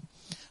 listen.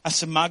 I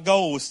said, my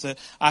goal is that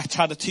I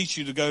try to teach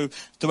you to go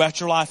throughout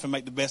your life and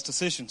make the best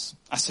decisions.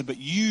 I said, but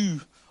you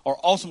are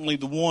ultimately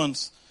the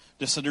ones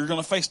that said you're going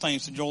to face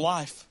things in your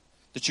life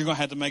that you're going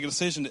to have to make a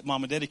decision that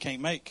mom and daddy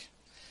can't make.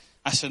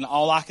 I said, and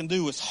all I can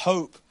do is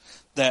hope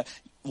that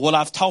what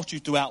I've taught you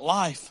throughout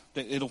life,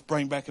 that it'll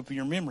bring back up in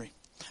your memory.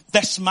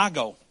 That's my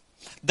goal.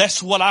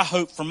 That's what I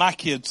hope for my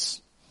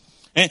kids.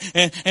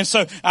 And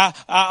so I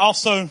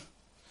also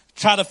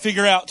try to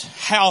figure out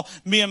how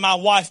me and my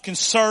wife can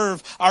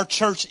serve our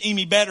church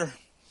any better.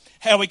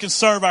 How we can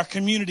serve our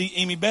community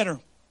any better.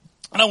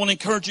 And I want to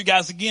encourage you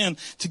guys again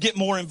to get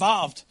more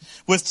involved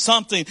with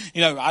something.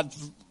 You know, I'd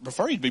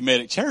prefer you to be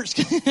met at church,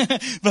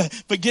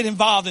 but get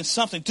involved in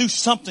something. Do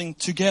something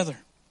together.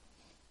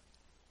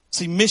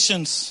 See,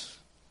 missions,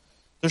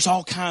 there's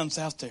all kinds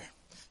out there.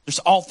 There's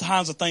all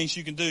kinds of things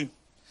you can do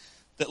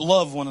that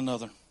love one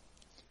another.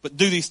 But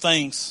do these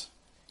things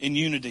in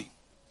unity.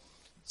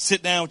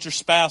 Sit down with your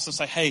spouse and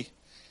say,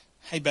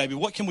 hey, baby,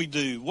 what can we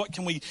do? What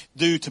can we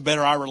do to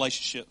better our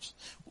relationships?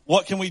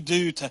 What can we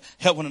do to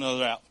help one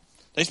another out?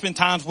 There's been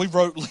times we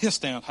wrote lists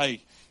down.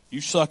 Hey,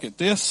 you suck at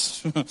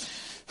this.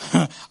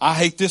 I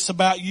hate this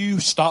about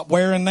you. Stop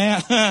wearing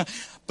that.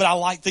 But I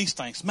like these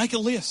things. Make a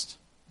list.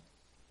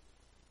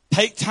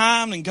 Take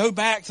time and go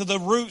back to the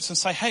roots and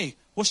say, hey,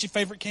 what's your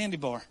favorite candy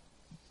bar?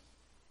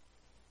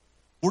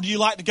 Where do you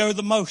like to go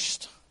the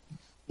most?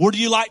 Where do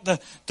you like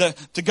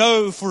to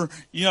go for,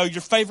 your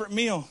favorite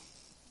meal?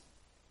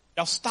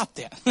 Y'all stop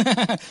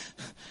that.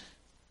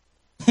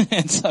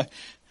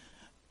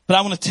 But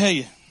I want to tell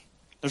you,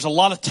 there's a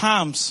lot of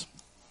times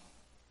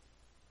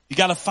you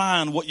got to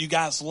find what you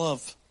guys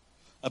love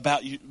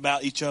about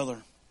each other.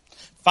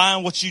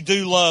 Find what you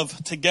do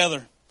love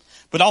together,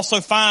 but also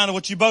find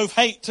what you both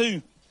hate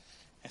too,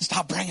 and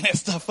stop bringing that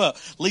stuff up.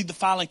 Leave the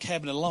filing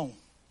cabinet alone.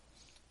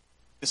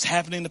 If it's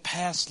happened in the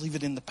past, leave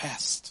it in the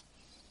past.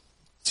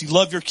 So you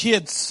love your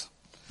kids,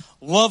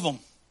 love them,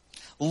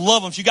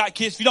 love them. If you got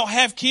kids, if you don't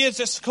have kids,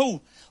 that's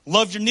cool.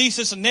 Love your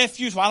nieces and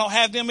nephews. Well, I don't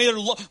have them either.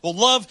 Well,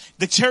 love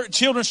the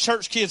children's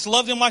church kids.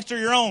 Love them like they're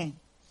your own.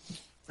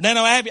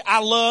 Fernando Abbey, I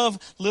love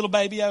little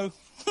baby O.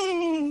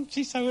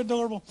 She's so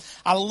adorable.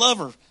 I love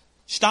her.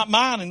 She's not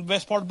mine, and the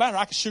best part about her,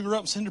 I can sugar her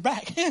up and send her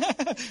back.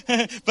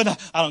 But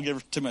I don't give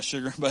her too much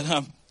sugar. But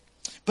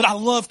I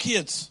love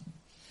kids.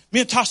 Me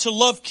and Tasha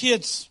love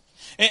kids.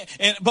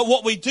 But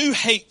what we do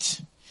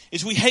hate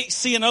is we hate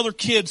seeing other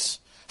kids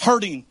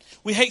hurting.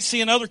 we hate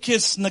seeing other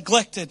kids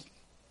neglected.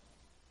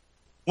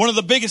 One of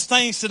the biggest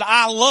things that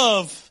I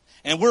love,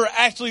 and we're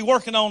actually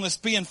working on, is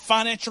being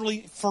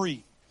financially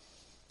free.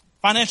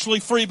 Financially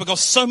free, because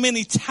so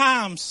many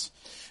times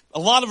a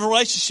lot of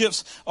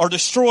relationships are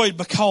destroyed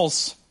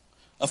because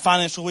of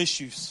financial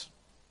issues.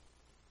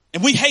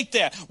 And we hate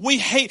that.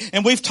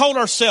 And we've told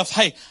ourselves,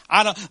 hey,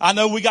 I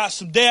know we got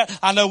some debt.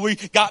 I know we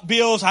got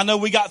bills. I know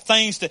we got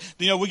things that,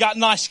 we got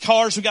nice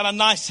cars. We got a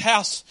nice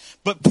house.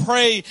 But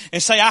pray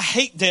and say, I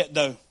hate debt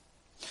though.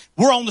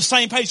 We're on the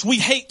same page. We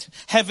hate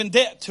having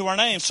debt to our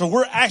name. So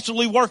we're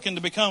actually working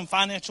to become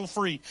financial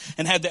free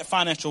and have that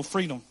financial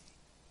freedom.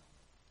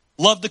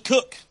 Love to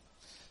cook.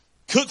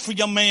 Cook for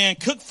your man.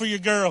 Cook for your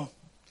girl.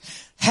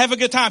 Have a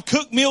good time.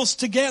 Cook meals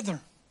together.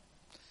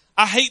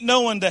 I hate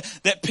knowing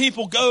that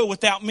people go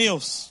without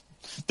meals.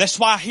 That's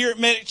why here at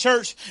Medic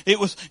Church, it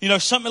was,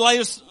 something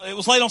it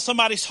was laid on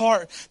somebody's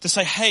heart to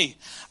say, hey,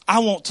 I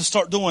want to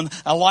start doing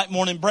a light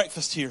morning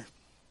breakfast here.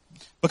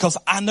 Because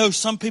I know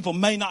some people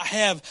may not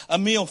have a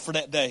meal for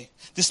that day.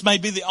 This may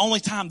be the only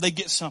time they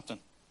get something.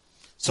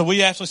 So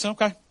we actually said,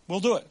 okay, we'll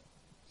do it.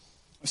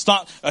 It's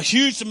not a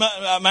huge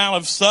amount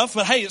of stuff,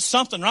 but hey, it's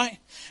something, right?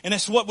 And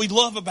that's what we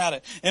love about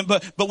it.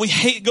 But we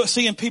hate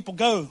seeing people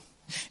go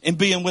and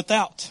being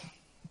without.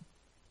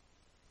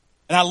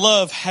 And I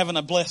love having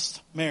a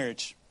blessed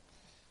marriage.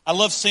 I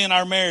love seeing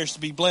our marriage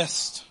to be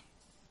blessed.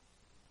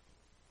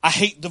 I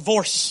hate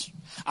divorce.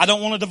 I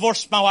don't want to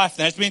divorce my wife.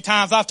 There's been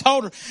times I've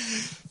told her,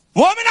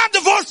 woman, I'm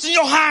divorcing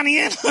your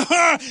honey.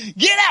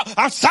 Get out.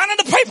 I'm signing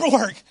the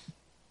paperwork.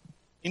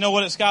 You know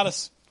what? It's got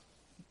us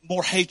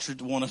more hatred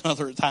to one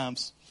another at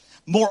times.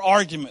 More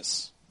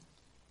arguments.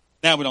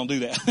 Now we don't do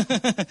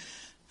that.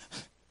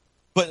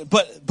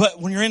 But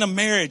when you're in a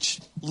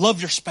marriage, love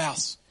your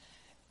spouse.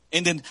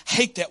 And then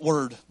hate that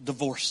word,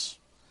 divorce.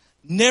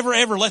 Never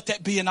ever let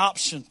that be an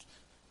option.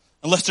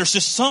 Unless there's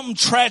just something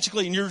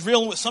tragically and you're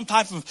dealing with some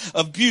type of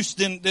abuse,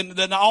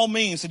 then all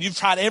means that you've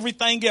tried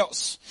everything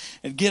else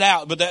and get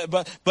out.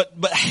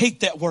 But hate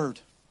that word.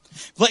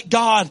 Let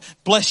God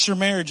bless your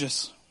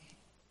marriages.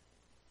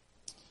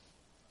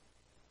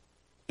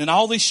 And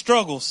all these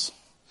struggles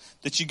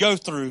that you go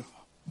through,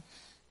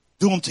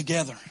 do them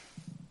together.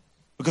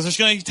 Because there's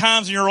going to be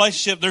times in your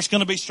relationship, there's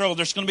going to be struggle,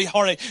 there's going to be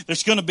heartache,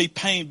 there's going to be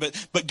pain,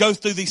 but go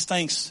through these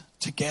things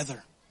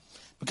together.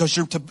 Because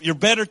you're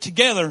better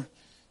together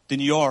than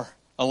you are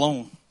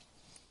alone.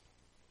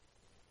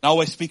 And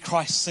always be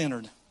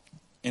Christ-centered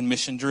and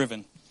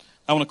mission-driven.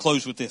 I want to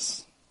close with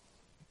this.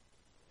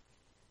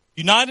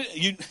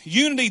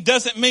 Unity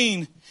doesn't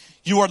mean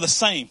you are the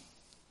same.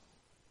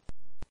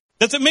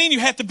 Doesn't mean you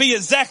have to be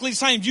exactly the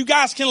same. You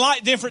guys can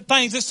like different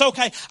things. It's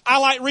okay. I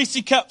like Reese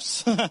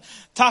Cups.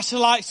 Tasha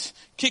likes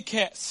Kit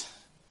Kats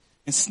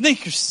and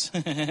Snickers.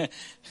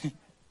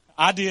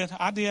 I did.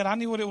 I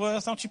knew what it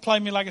was. Don't you play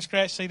me like a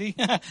scratch CD?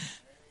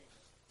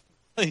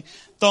 Throw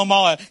them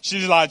all out.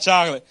 She likes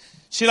chocolate.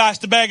 She likes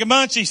the bag of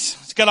munchies.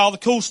 It's got all the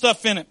cool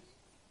stuff in it.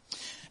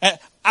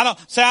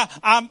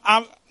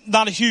 I'm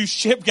not a huge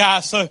chip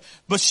guy,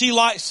 but she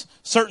likes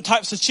certain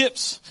types of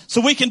chips. So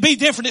we can be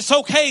different. It's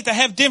okay to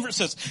have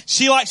differences.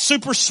 She likes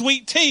super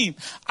sweet tea.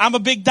 I'm a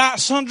big Diet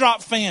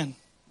Sundrop fan.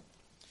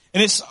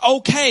 And it's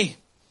okay,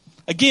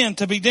 again,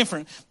 to be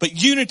different. But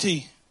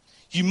unity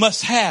you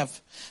must have,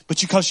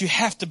 because you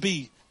have to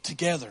be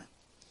together.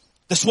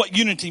 That's what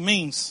unity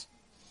means.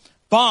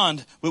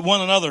 Bond with one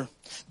another.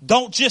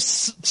 Don't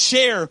just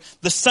share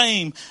the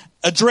same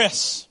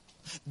address.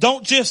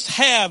 Don't just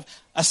have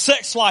a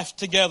sex life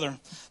together.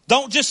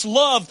 Don't just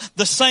love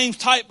the same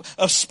type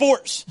of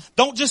sports.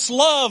 Don't just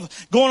love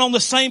going on the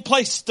same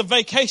place to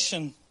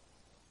vacation.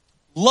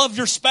 Love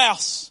your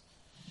spouse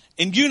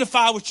and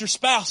unify with your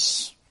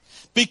spouse.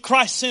 Be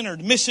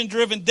Christ-centered,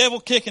 mission-driven,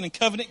 devil-kicking, and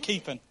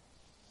covenant-keeping.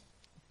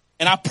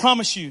 And I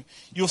promise you,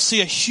 you'll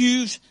see a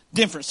huge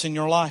difference in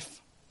your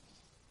life.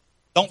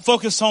 Don't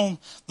focus on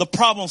the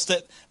problems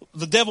that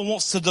the devil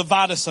wants to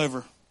divide us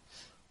over,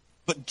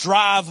 but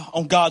drive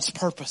on God's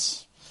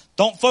purpose.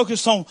 Don't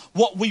focus on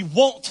what we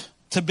want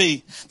to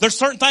be. There's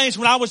certain things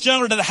when I was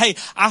younger that, hey,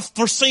 I've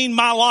foreseen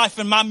my life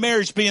and my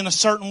marriage being a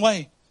certain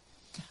way.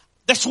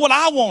 That's what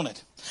I wanted.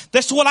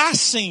 That's what I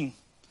seen.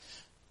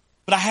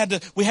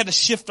 But we had to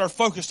shift our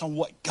focus on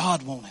what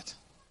God wanted.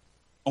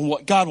 On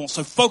what God wants.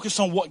 So focus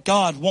on what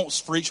God wants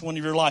for each one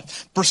of your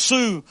life.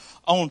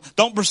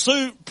 Don't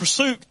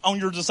pursue on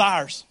your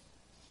desires.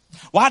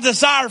 Well, I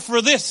desire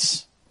for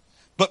this,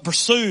 but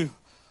pursue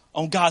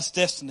on God's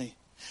destiny.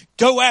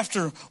 Go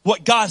after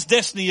what God's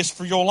destiny is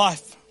for your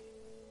life.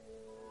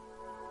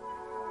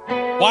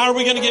 Why are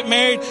we going to get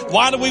married?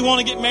 Why do we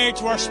want to get married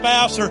to our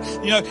spouse? Or,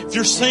 if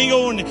you're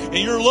single and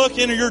you're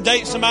looking or you're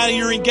dating somebody,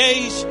 you're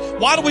engaged.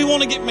 Why do we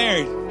want to get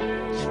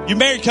married? You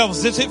married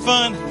couples, is it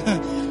fun?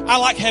 I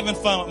like having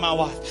fun with my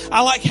wife.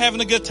 I like having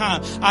a good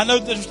time. I know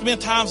there's been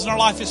times in our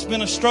life it's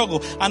been a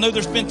struggle. I know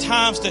there's been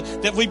times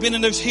that we've been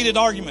in those heated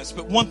arguments.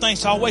 But one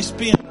thing's always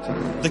been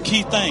the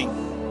key thing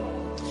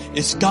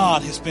is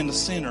God has been the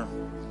center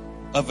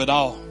of it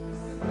all.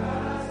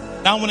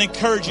 Now I want to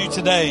encourage you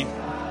today.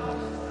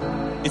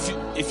 If you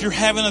if you're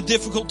having a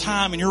difficult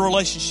time in your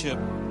relationship,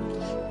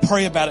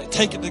 pray about it.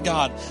 Take it to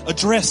God.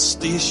 Address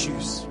the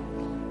issues.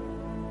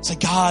 Say,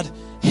 God,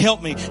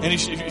 help me. And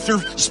if your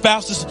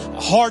spouse is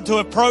hard to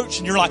approach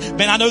and you're like,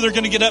 man, I know they're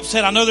going to get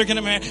upset. I know they're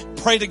going to,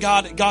 pray to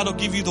God that God will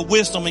give you the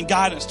wisdom and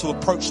guidance to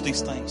approach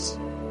these things.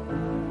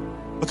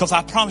 Because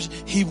I promise you,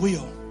 He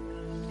will.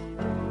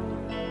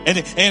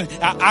 And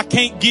I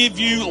can't give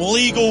you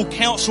legal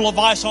counsel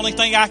advice. The only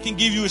thing I can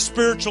give you is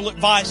spiritual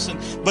advice.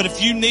 But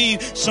if you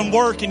need some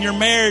work in your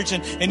marriage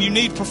and you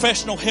need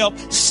professional help,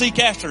 seek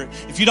after it.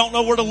 If you don't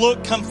know where to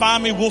look, come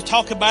find me. We'll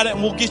talk about it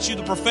and we'll get you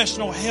the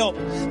professional help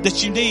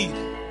that you need.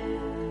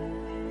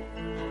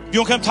 If you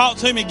want to come talk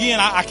to me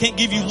again, I can't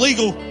give you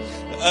legal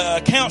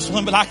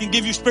counseling, but I can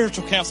give you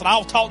spiritual counseling.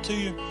 I'll talk to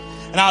you,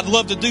 and I'd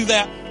love to do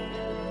that.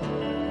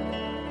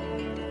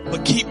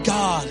 But keep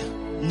God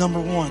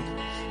number one.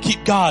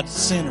 Keep God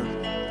centered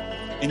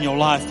in your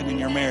life and in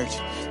your marriage.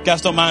 You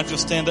guys, don't mind if you'll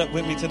stand up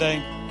with me today.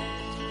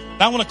 And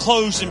I want to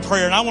close in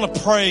prayer, and I want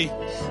to pray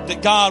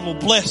that God will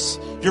bless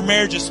your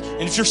marriages.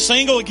 And if you're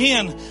single,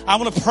 again, I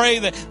want to pray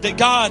that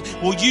God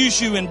will use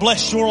you and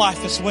bless your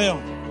life as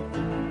well.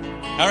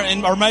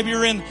 Or maybe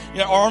you're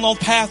on the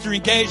path, you're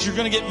engaged, you're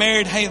going to get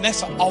married. Hey,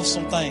 that's an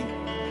awesome thing.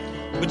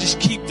 But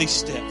just keep these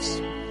steps.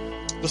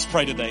 Let's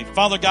pray today.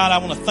 Father God, I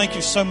want to thank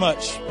you so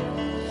much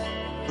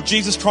for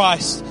Jesus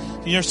Christ.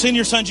 You send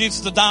your Son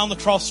Jesus to die on the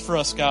cross for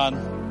us, God.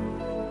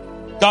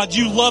 God,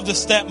 you loved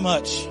us that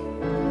much.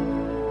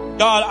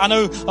 God, I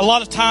know a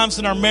lot of times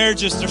in our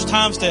marriages, there's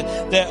times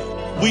that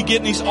we get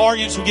in these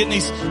arguments, we get in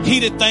these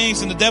heated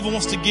things, and the devil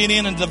wants to get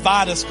in and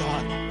divide us,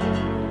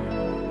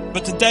 God.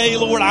 But today,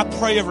 Lord, I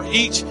pray over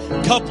each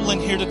couple in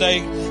here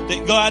today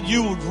that, God,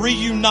 you would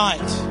reunite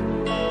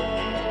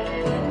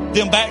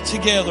them back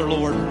together,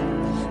 Lord.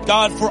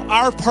 God, for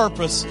our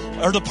purpose,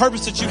 or the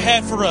purpose that you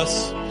had for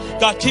us.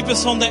 God, keep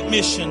us on that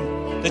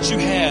mission that you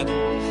had.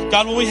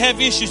 God, when we have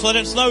issues, let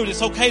us know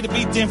it's okay to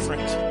be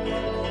different.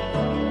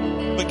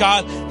 But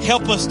God,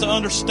 help us to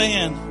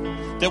understand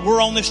that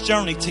we're on this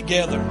journey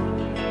together.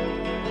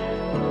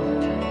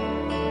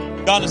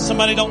 God, if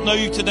somebody don't know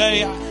you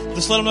today,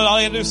 just let them know all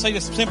you have to do is say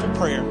this simple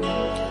prayer.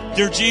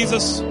 Dear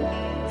Jesus,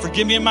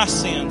 forgive me of my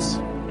sins.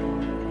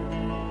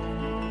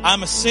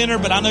 I'm a sinner,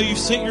 but I know you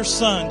sent your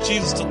Son,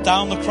 Jesus, to die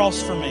on the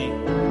cross for me.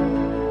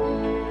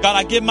 God,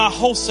 I give my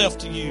whole self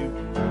to you.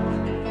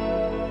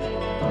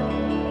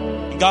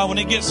 God, when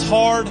it gets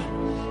hard,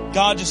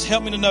 God, just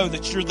help me to know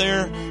that you're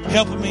there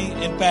helping me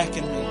and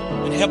backing me,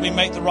 and help me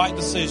make the right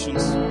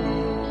decisions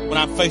when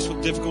I'm faced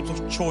with difficult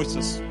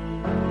choices.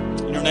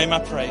 In your name I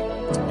pray.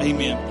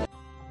 Amen.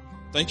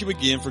 Thank you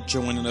again for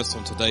joining us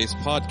on today's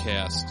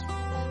podcast.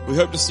 We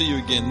hope to see you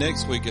again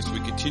next week as we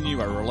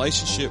continue our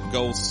Relationship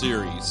Goals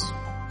series.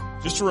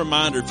 Just a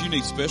reminder, if you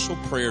need special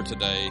prayer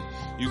today,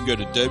 you can go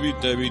to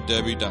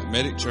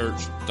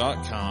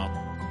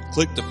www.medicchurch.com,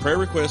 click the prayer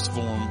request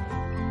form,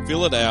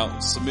 fill it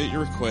out, submit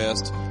your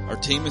request. Our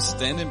team is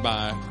standing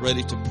by,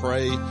 ready to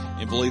pray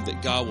and believe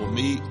that God will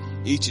meet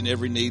each and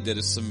every need that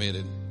is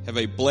submitted. Have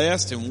a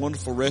blessed and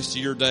wonderful rest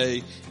of your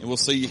day, and we'll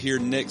see you here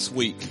next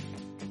week.